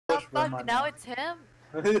fuck? Now it's him?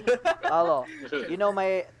 Hello. You know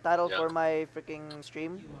my title Yeah. for my freaking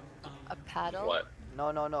stream? A paddle? What?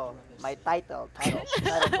 No. My title for my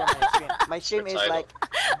stream. My stream is title?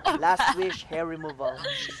 like Last Wish Hair Removal.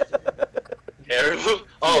 Hair remove?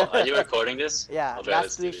 Oh, are you recording this? Yeah, Okay,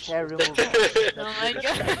 let's Last do Wish this. Hair Removal. Oh my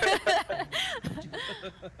god.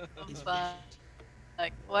 Fuck.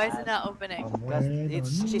 Like, why is it not opening?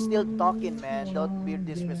 Cause she's still talking, man. Don't be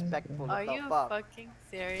disrespectful. Are What the you fuck? fucking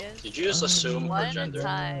serious? Did you just assume One her at a gender?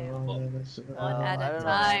 time. Oh, One at I a don't know.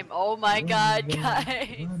 time. Oh my god,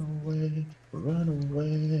 guys. Run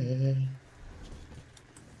away.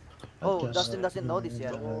 Oh, Dustin doesn't know this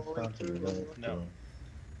yet. No.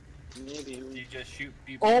 maybe. You just shoot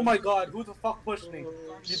people. Oh my god, who the fuck pushed me?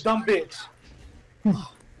 You dumb bitch.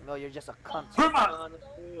 No, you're just a cunt. Herman!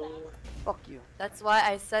 Fuck you. That's why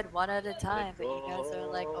I said one at a time, but you guys are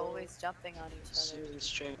like always jumping on each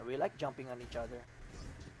other. We like jumping on each other.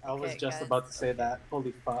 I was Okay, just guys. about to say that.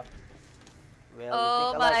 Holy fuck. Well, Oh we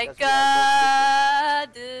think my alike 'cause we are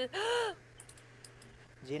both god!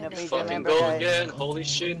 Xenophage, Fucking remember, go guys? again, holy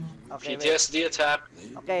shit. Okay, wait. PTSD attack.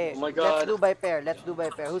 Okay, Oh my let's god. do by pair. Let's do by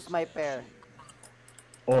pair. Who's my pair?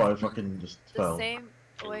 Oh, I fucking just The fell. same.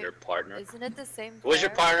 Wait, Your partner. isn't it the same? Who was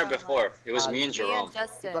your pair? partner before? It was me and Me Jerome. and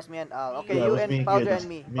Justin. It was me and Al. Okay, Yeah, it you was and me, Powder yeah, and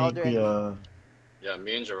me. me, Powder and me. Yeah,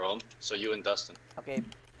 me and Jerome. So you and Dustin. Okay,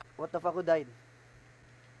 what the fuck who died?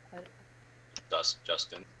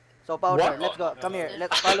 Justin. So Powder, What? let's go. Oh, Come no. here.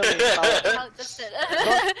 Let's follow me. Powder. Oh, Justin.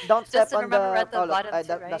 Don't step Justin, on remember the we're at the Paulo, bottom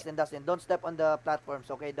too, right? Dustin. Don't step on the platforms.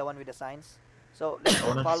 Okay, the one with the signs. So let's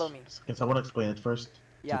follow me. Can someone explain it first?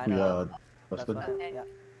 Yeah, I If we, know. That's Dustin? fine. Okay. Yeah.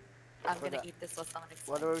 I'm For gonna that. eat this lasagna.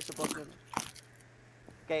 What are we supposed to do?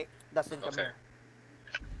 Okay, Dustin, come Okay. here.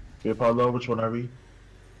 Okay, Paulo, which one are we?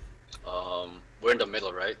 We're in the middle,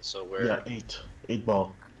 right? So we're Yeah, 8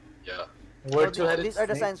 ball. yeah. We're So two-headed these are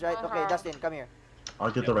the snake. signs, right? Okay, Dustin, come here. I'll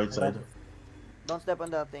get the right side. Don't step on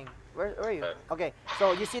the thing. Where are you? Okay. Okay,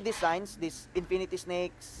 so you see these signs, these infinity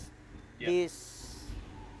snakes, Yeah. this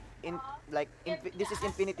this is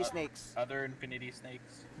infinity snakes. Other infinity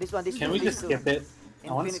snakes. This one, this Can two, we these just two. skip it? I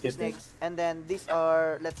wanna Infinity skip it. snakes, and then these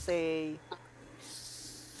are, let's say,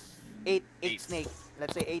 eight Eight. snakes.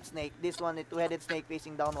 Let's say 8 snake. This one, a two-headed snake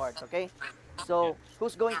facing downwards. Okay. So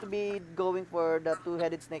who's going to be going for the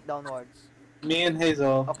two-headed snake downwards? Me and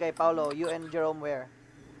Hazel. Okay, Paulo, you and Jerome where?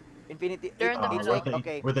 Infinity. They're in the eight middle. snake?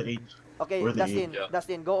 Okay. We're the 8. Okay, We're the Dustin, Yeah.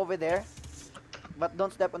 Dustin, go over there, but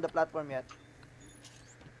don't step on the platform yet.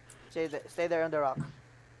 Stay there on the rock.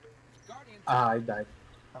 Ah, I died.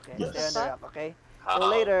 Okay, Yes. stay on the rock. Okay. How? So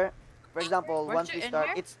later, for example, Weren't once you we in start,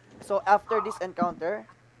 here? it's so after this encounter,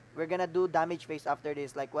 we're gonna do damage phase after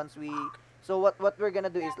this. Like once we, so what we're gonna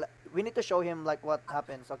do is like, we need to show him like what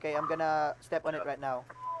happens. Okay, I'm gonna step on it right now.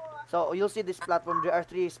 So you'll see this platform. There are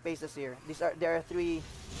 3 spaces here. There are 3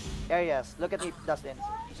 areas. Look at me, Dustin.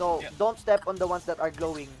 So Yeah. don't step on the ones that are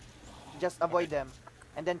glowing. Just avoid them,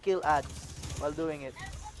 and then kill ads while doing it.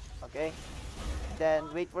 Okay. Then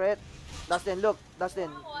wait for it. Dustin, look. Dustin,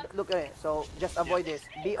 look at it. So just avoid this.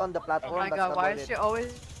 Be on the Oh platform. my That's god, why avoid is it. she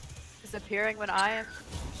always disappearing when I am?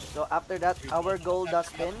 So after that, our goal,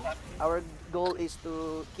 Dustin, our goal is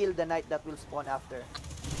to kill the knight that will spawn after.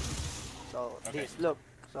 So Okay. this, look.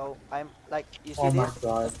 So I'm like, you see Oh my this?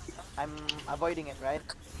 god. I'm avoiding it, right?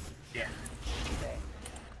 Yeah. Okay.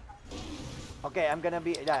 Okay, I'm gonna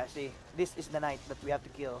be, yeah, see, this is the knight that we have to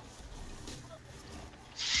kill.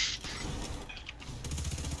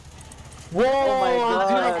 Whoa! Oh my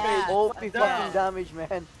god, yeah. OP Yeah. fucking damage,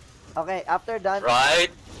 man. Okay, after that, Right?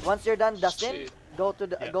 once you're done, Dustin, Shit. go to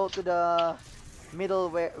the Yeah. middle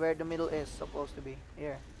where the middle is supposed to be.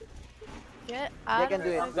 Here. Get They out can of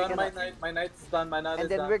do it. my I'm We done, can- my night. My night is done. My night And is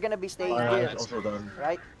then done. we're gonna be staying My here, knight's also done.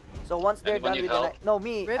 right? So once they're Anyone done need with the help? knight, no,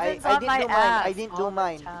 me, Ribbons I on didn't my do mine. I ass didn't all do the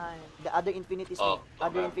mine. time. The other infinity snake. Oh,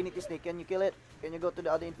 Other okay. infinity snake. Can you kill it? Can you go to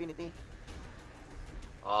the other infinity?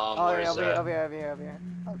 Where Over is here, that? over here.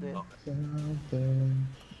 I'll do it. Something.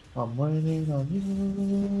 I'm waiting on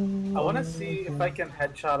you. I want to see if I can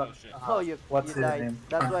headshot. Oh, shit. Oh, you What's his died. name?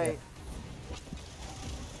 That's why.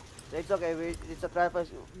 It's okay. It's a try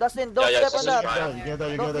first. Dustin, don't Yeah, step on it's just that. try. You can't die,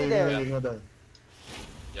 you Don't can't die, be you there. can't die, you can't die.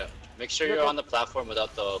 Yeah. Make sure Look you're at- on the platform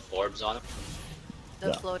without the orbs on it. The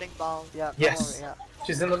Yeah. floating balls. Yeah. Come Yes. over, yeah.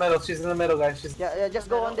 She's in the middle. She's in the middle, guys. She's. Yeah. Just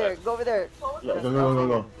go on there. Go over there. Yeah,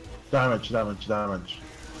 go. Damage.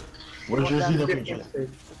 Where's your One xenophage?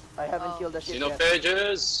 I haven't Oh. killed the shit Xeno yet.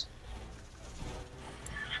 pages!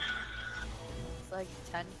 It's like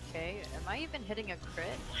 10k. Am I even hitting a crit?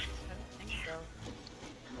 I don't think so.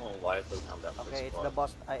 Oh, why it doesn't have that much Okay, it's squad. the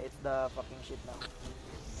boss. It's the fucking shit now.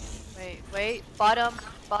 Wait.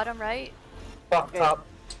 Bottom right. Fuck Okay. top.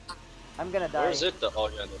 I'm gonna die. Where is it? Oh,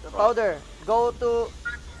 yeah, the The front. powder.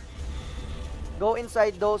 Go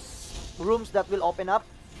inside those rooms that will open up.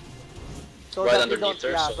 So Right that we don't, underneath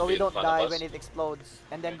her, yeah, so so we be in don't front of die us. when it explodes.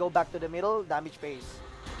 And then go back to the middle, damage phase.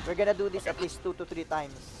 We're gonna do this Okay. at least 2 to 3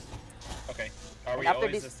 times. Okay. Are we And after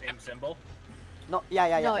always this- the same symbol? No,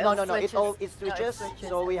 yeah. No, No. it It switches. switches. No, it switches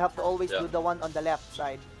So we every have to time. always Yeah. do the one on the left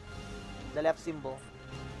side. The left symbol.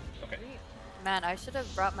 Okay. Man, I should have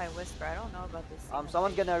brought my whisper. I don't know about this.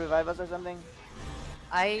 Someone's gonna revive us or something.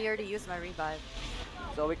 I already used my revive.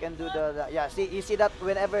 So we can do the yeah. See, you see that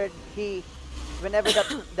whenever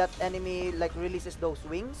that enemy like releases those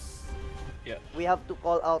wings, Yeah. we have to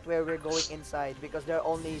call out where we're going inside because there are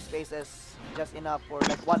only spaces just enough for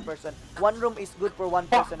like one person. One room is good for one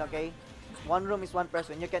person, okay? One room is one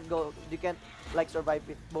person. You can't like survive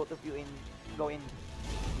if both of you go in.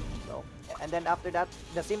 So, and then after that,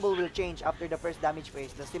 the symbol will change after the first damage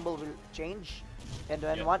phase. The symbol will change, and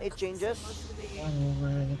then Yeah. once it changes,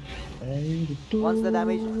 Once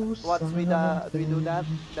once we do that,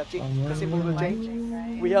 the symbol will change.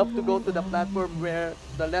 We have to go to the platform where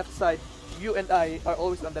the left side, you and I are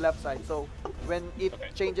always on the left side. So when it Okay.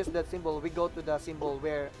 changes the symbol, we go to the symbol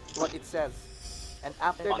where what it says. And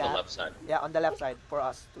after On the that, left side. yeah, on the left side for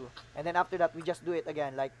us too. And then after that, we just do it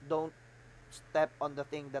again. Like don't step on the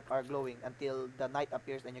thing that are glowing until the knight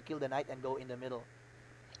appears, and you kill the knight and go in the middle.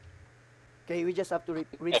 Okay, we just have to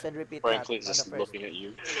rinse and repeat that Franklin's on the just first. looking at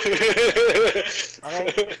you.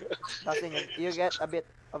 Okay. Dustin, you get a bit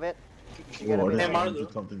of it. You get a Whoa, bit this of Hey, it. one Marlo.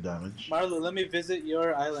 did something damage. Marlo, let me visit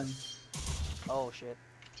your island. Oh shit.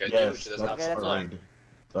 Can Yes, you? She doesn't have that's Okay, that's fun.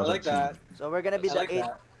 fine. I like that. So we're gonna be I the like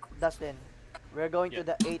 8th, Dustin. We're going to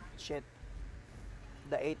Yeah. the 8th shit.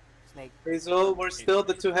 The 8th snake. Hazel, we're still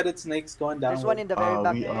the two-headed snakes going down. There's one in the very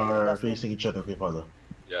back. We are Dustin. facing each other, okay, father.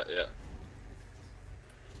 Yeah, yeah.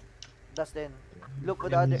 Dustin, look for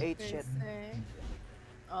the other 8 shit.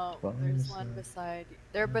 Oh, there's one beside.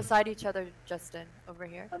 They're beside each other, Justin. Over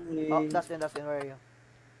here. Oh, Dustin, where are you?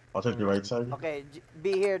 I'll take the right side. Okay,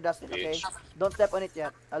 be here, Dustin. Okay, Bitch. don't step on it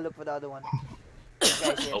yet. I'll look for the other one.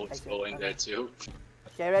 Okay, I see it, Oh, I it's see it. going there Okay. too.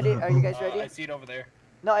 Okay, ready? Are you guys I ready? see it over there.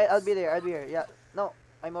 No, I'll be there. I'll be here. Yeah. No,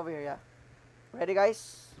 I'm over here. Yeah. Ready,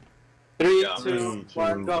 guys? 3, Yeah, 2, 3,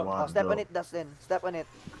 1, 2, go. 1, Oh, step go. on it, Dustin. Step on it,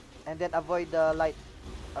 and then avoid the light.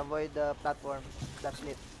 Avoid the platform that's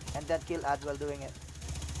lit, and then kill ads while doing it.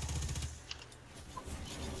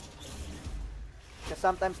 Because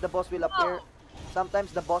sometimes the boss will appear.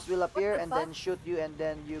 Sometimes the boss will appear the and fuck? then shoot you, and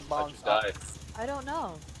then you How'd bounce you up. die? I don't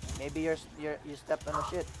know. Maybe you stepped on a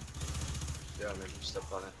shit. Yeah, maybe you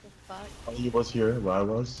stepped on it. The fuck? He was here where I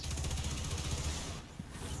was.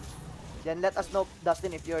 Then let us know,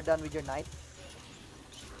 Dustin, if you're done with your night.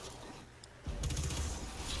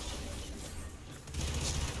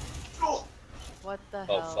 What the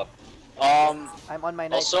Oh hell? fuck. I'm on my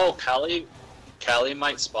night. Also, Callie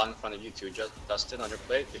might spawn in front of you too, Dustin, on your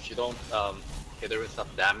plate. If you don't hit her with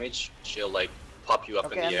enough damage, she'll like pop you up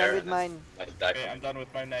Okay, in I'm the done air with and mine. might die Okay, from I'm it. done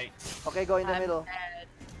with my night. Okay, go in the I'm middle. dead.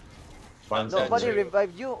 Fine, Nobody Dustin.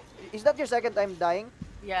 revived you. Is that your second time dying?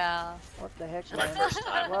 Yeah. What the heck, It's my man? first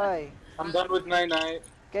time. Why? I'm done with night-night.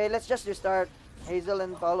 Okay, let's just restart. Hazel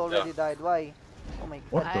and Paul already died. Why? Oh my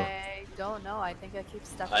What god. the? I don't know. I think I keep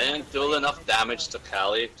stepping. I on didn't the do plate enough and it's damage to slow.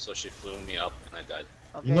 Callie, so she flew me up and I died.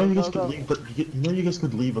 Okay, You know you guys go, could go. leave, but you know you guys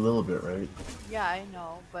could leave a little bit, right? Yeah, I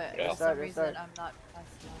know, but Yeah. for some Restart, reason restart. I'm not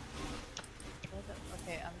fast enough.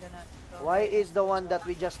 Okay, I'm gonna go Why right is the into one that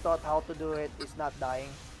we just taught how to do it is not dying?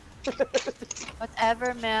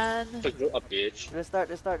 Whatever, man. You're a bitch. Restart.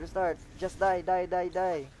 Just die.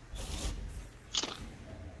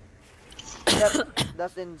 Step,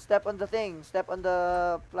 Dustin, step on the thing. Step on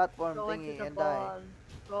the platform Go into thingy the and die. ball.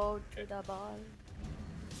 Go to the ball.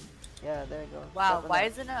 Yeah, there you go. Wow, Step on why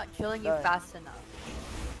that. isn't it killing you Die. fast enough?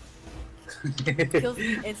 It kills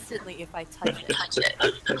me instantly if I touch it.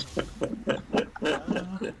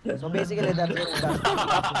 So basically that's it. Dustin.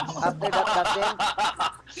 After that, Dustin.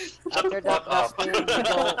 After that, Dustin, we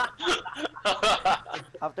go.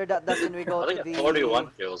 After that, Dustin, we go I to think the. at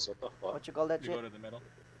 41 kills, what the fuck? What you call that You go shit? to the middle.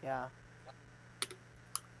 Yeah.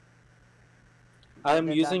 I'm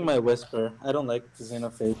The using my damage. whisper. I don't like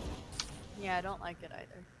Xenophage. Yeah, I don't like it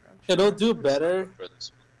either. It'll do better For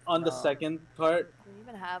this. on the No. second part, Do you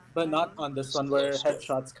even have? but not money? on this one where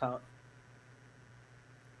headshots count.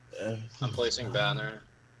 I'm placing banner.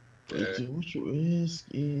 There. I'm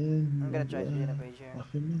gonna try to do a page here.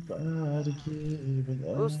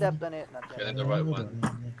 Who stepped on it? Not Get yet. in the right one.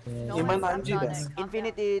 No You one might stepped not on do it. that. Calm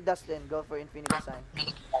Infinity, Dustin. Go for infinity sign.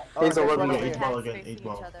 Oh, Hazel, there's what one do over you here. Ball Hands again, facing 8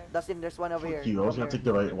 ball. each other. Dustin, there's one over here. Fuck you, I was Over gonna here. take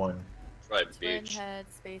the right one. Right, Twin beach.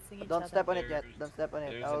 heads facing each Don't other. step on it yet. Don't step on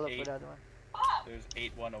it. There's I'll an look for eight. the other one. There's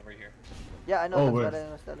 8-1 over here. Yeah, I know. Oh, That's where? what I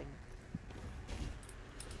was telling you.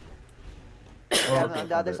 Oh, Yeah, I'm okay, on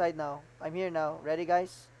the other okay. side now. I'm here now. Ready,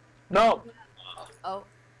 guys? No. Oh,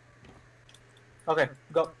 Okay,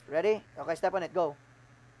 go. Ready? Okay, step on it. Go.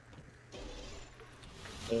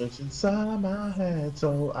 It's inside my head,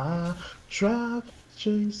 so I try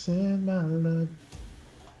chasing my love.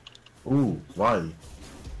 Ooh, why?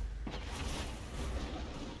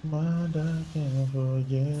 Mind I can't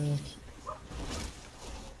forget.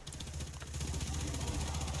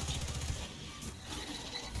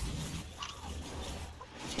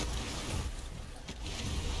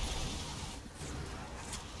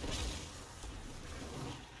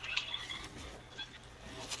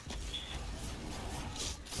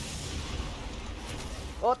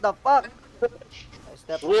 What the fuck? I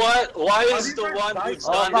stepped. What? Why How is did the you one die? who's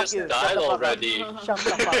Oh, done fuck this you. Shut died the fuck up. already? Shut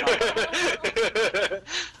the fuck up.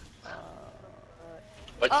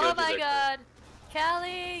 What oh killed you my there? god.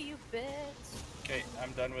 Callie, you bitch. Okay,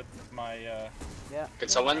 I'm done with my. Yeah. Can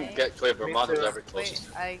someone Okay. get clear Vermont Me who's too. ever Wait,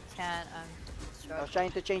 closest? I can't. I'm I was struggling.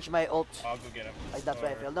 trying to change my ult. I'll go get him. That's why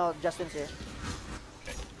I Or- feel. No, Justin's here.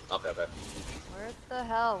 Okay, okay. Where the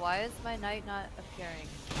hell? Why is my knight not appearing?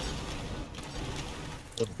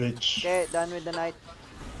 The bitch. Okay, done with the night.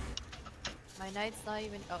 My knight's not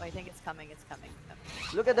even. Oh, I think it's coming. It's coming.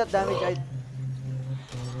 It's Look at that damage. I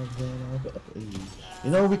You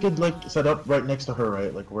know, we could like set up right next to her,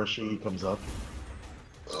 right? Like where she comes up.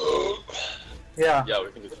 Yeah. Yeah,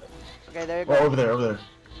 we can do that. okay. There you Oh, go. over there, over there.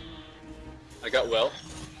 I got well.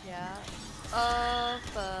 Yeah. Oh,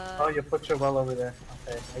 fuck. Oh, you put your well over there.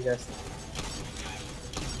 Okay, I guess.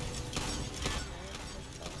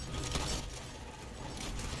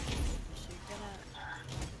 Is she gonna...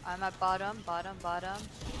 I'm at bottom.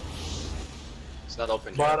 It's not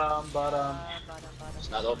open yet. Bottom. Bottom. It's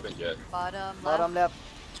not open yet. Bottom Bottom left.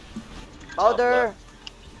 left. Powder.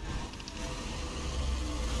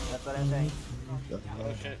 That's what I'm saying. Oh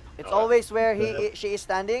shit. It's Oh, always where she is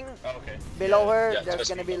standing. Oh, okay. Below her, Yeah, there's just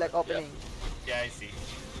gonna be like below her, yeah. opening. Yeah, I see.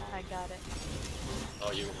 I got it.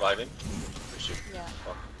 Oh, you reviving? Shoot. Yeah.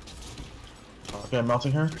 Okay, I'm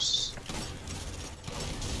melting her.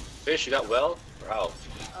 Fish, you got well? Wow.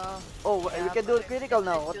 Oh, Oh, we Yeah, can do but critical it's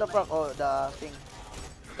now. too What the late. fuck? Oh, the thing.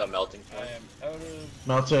 The melting I point. am out of.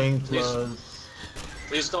 Melting Please. plus.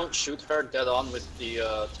 Please don't shoot her dead on with the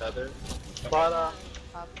tether. Bottom.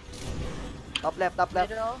 top, Top left, top left.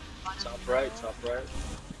 middle. Top right, top right.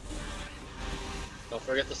 Don't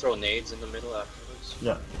forget to throw nades in the middle afterwards.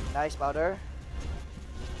 Yeah. Nice powder.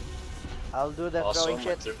 I'll do the Also, throwing I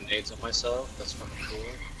shit. threw nades on myself. That's fucking cool.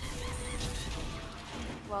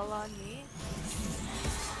 Well on me.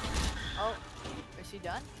 Oh, is she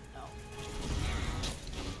done? No.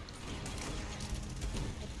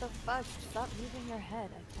 What the fuck? Stop moving your head.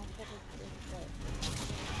 I can't get it.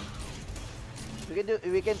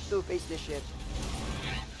 We can two-face this shit.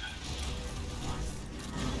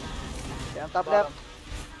 Yeah, top left.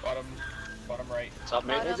 Bottom right. Top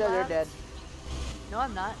mid? Bottom. Hazel, you're left. dead. No,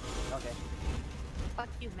 I'm not. Okay. Fuck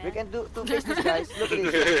you, man. We can do two-face this, guys. Look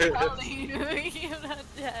at this. Telling you, you're not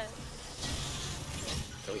dead.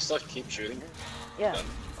 Can we still keep shooting her? Yeah. Done.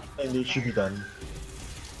 And it should be done.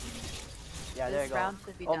 Yeah, there you This go. round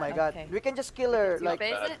should be Oh done. my god. Okay. We can just kill her, You like,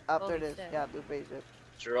 face bad. it? after Holy this. shit. Yeah, two-face it.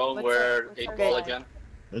 Jerome, What's we're our 8 guide? ball again.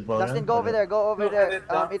 Wait, well, Dustin, then? go over there. Go over Look there. at it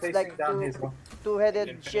down, It's facing like down Hazel. two-headed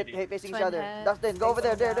Infinity. shit facing each Twin other. head, Dustin, go over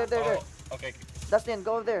there. facing There. Oh, okay. Dustin,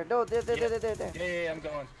 go over there. No, there. Yeah, I'm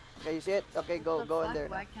going. Okay, you see it? Okay, go What the in fuck? there.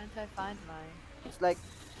 Why can't I find mine? It's like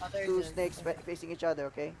Oh, there two it is. snakes Okay. facing each other,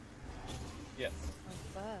 okay? Yeah. Oh,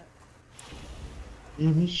 fuck.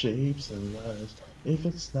 Give me shapes and lies. If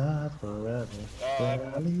it's not forever, then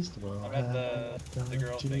at least we'll I'm at have the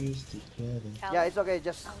girl time thing. to stick together. Cal- Yeah, it's okay.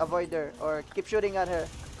 Just avoid her or keep shooting at her.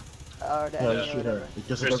 Or the Yeah, enemy or shoot her. whatever.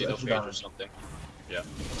 Because it There's does no extra phage or damage. something.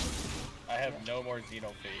 I have no more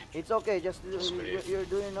xenophage. It's okay. Just Sweet. you're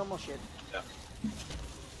doing normal shit.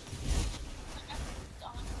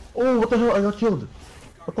 Oh, what the hell? I got killed.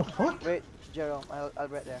 What the fuck? Wait, Jerome, I'll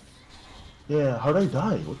be right there. Yeah, how'd I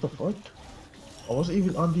die? What the fuck? I wasn't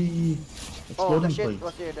even on the Oh, the exploding shit plate.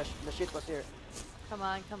 was here. The shit was here. Come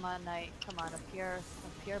on, knight. Come on, appear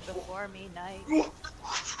before me, knight.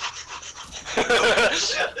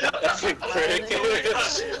 That's critic.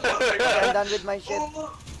 I'm done with my shit. I'm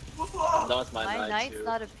done with my My knight knight's too.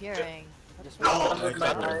 not appearing. Just Oh, with it's my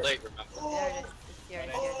not too knight. late, remember. There it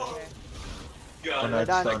is. It's here, it's here, it's here. When I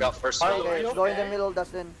done. I got first Are you kill. Okay, go in the middle,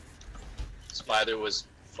 Dustin. Spider was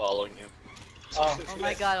following him. Oh, Oh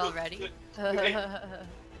my god, already?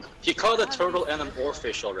 He caught a turtle and an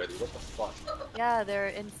oarfish already. What the fuck? Yeah, they're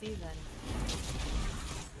in season.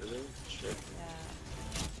 Really? Shit. Yeah.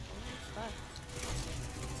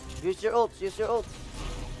 Fuck. Use your ults, use your ults.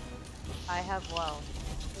 I have well.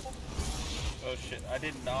 Oh shit, I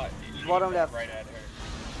did not. Bottom that left. Right at her.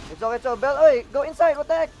 It's okay, so Bell, oi, go inside, what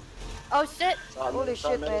the heck? Oh shit! Holy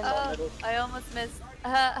shit, man. Oh, I almost missed.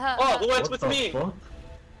 Oh, who went What with the me? fuck?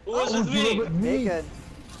 Who was Oh, with you me? were with me. Bacon.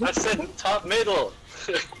 I said top middle.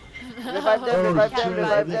 Revive them, Oh, revive shit, them, I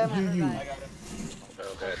revive didn't them. hear you. I got him.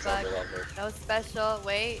 Okay, it's Fuck. over. No special.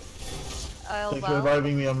 Wait. Oh Thanks for well.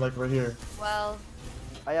 reviving me. I'm like right here. Well,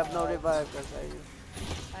 I have no revive, because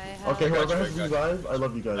I have. Okay, I got whoever you, has I got you. revive, I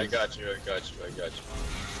love you guys. I got you.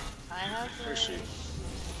 I have. Where's she?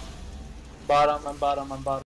 Bottom, I'm bottom, I'm bottom.